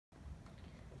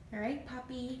All right,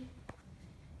 Poppy.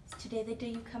 Is today the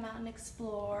day you come out and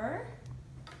explore?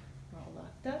 We're all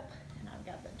locked up, and I've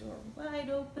got the door wide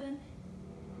open.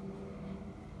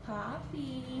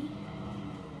 Poppy,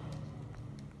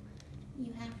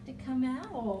 you have to come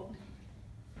out.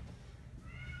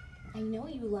 I know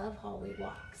you love hallway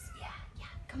walks. Yeah,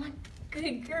 come on.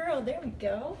 Good girl, there we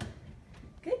go.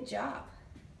 Good job.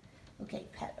 Okay,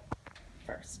 pet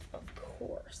first, of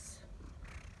course.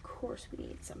 Of course we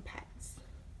need some pets.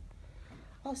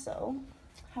 Also,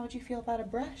 how would you feel about a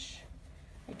brush?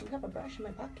 I do have a brush in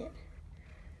my pocket.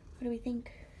 What do we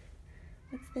think?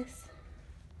 What's this?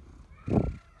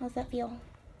 How's that feel?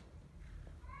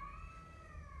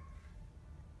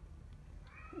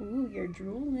 Ooh, you're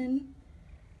drooling.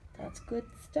 That's good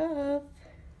stuff.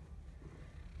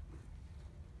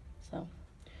 So,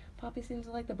 Poppy seems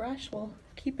to like the brush. We'll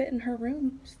keep it in her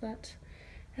room so that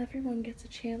everyone gets a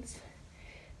chance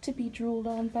to be drooled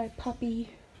on by Puppy.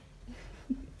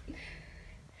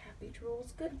 Happy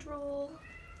drools, good drool.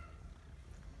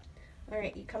 All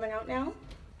right, you coming out now?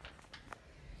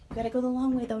 You gotta go the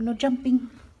long way though, no jumping.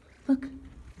 Look.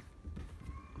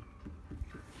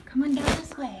 Come on down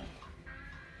this way.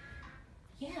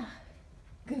 Yeah.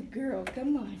 Good girl,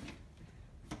 come on.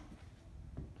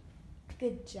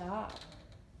 Good job.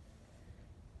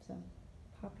 So,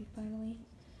 Poppy finally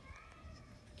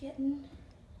getting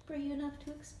brave enough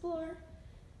to explore.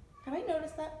 Have I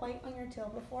noticed that white on your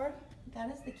tail before? That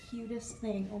is the cutest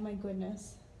thing. Oh my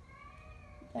goodness.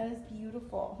 That is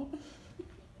beautiful.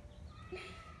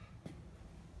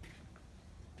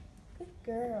 Good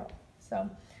girl. So,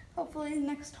 hopefully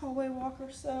next hallway walk or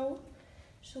so,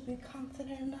 she'll be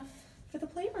confident enough for the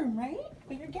playroom, right?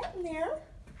 But you're getting there.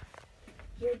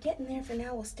 You're getting there. For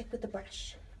now, we'll stick with the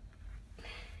brush.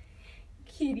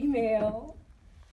 Kitty mail.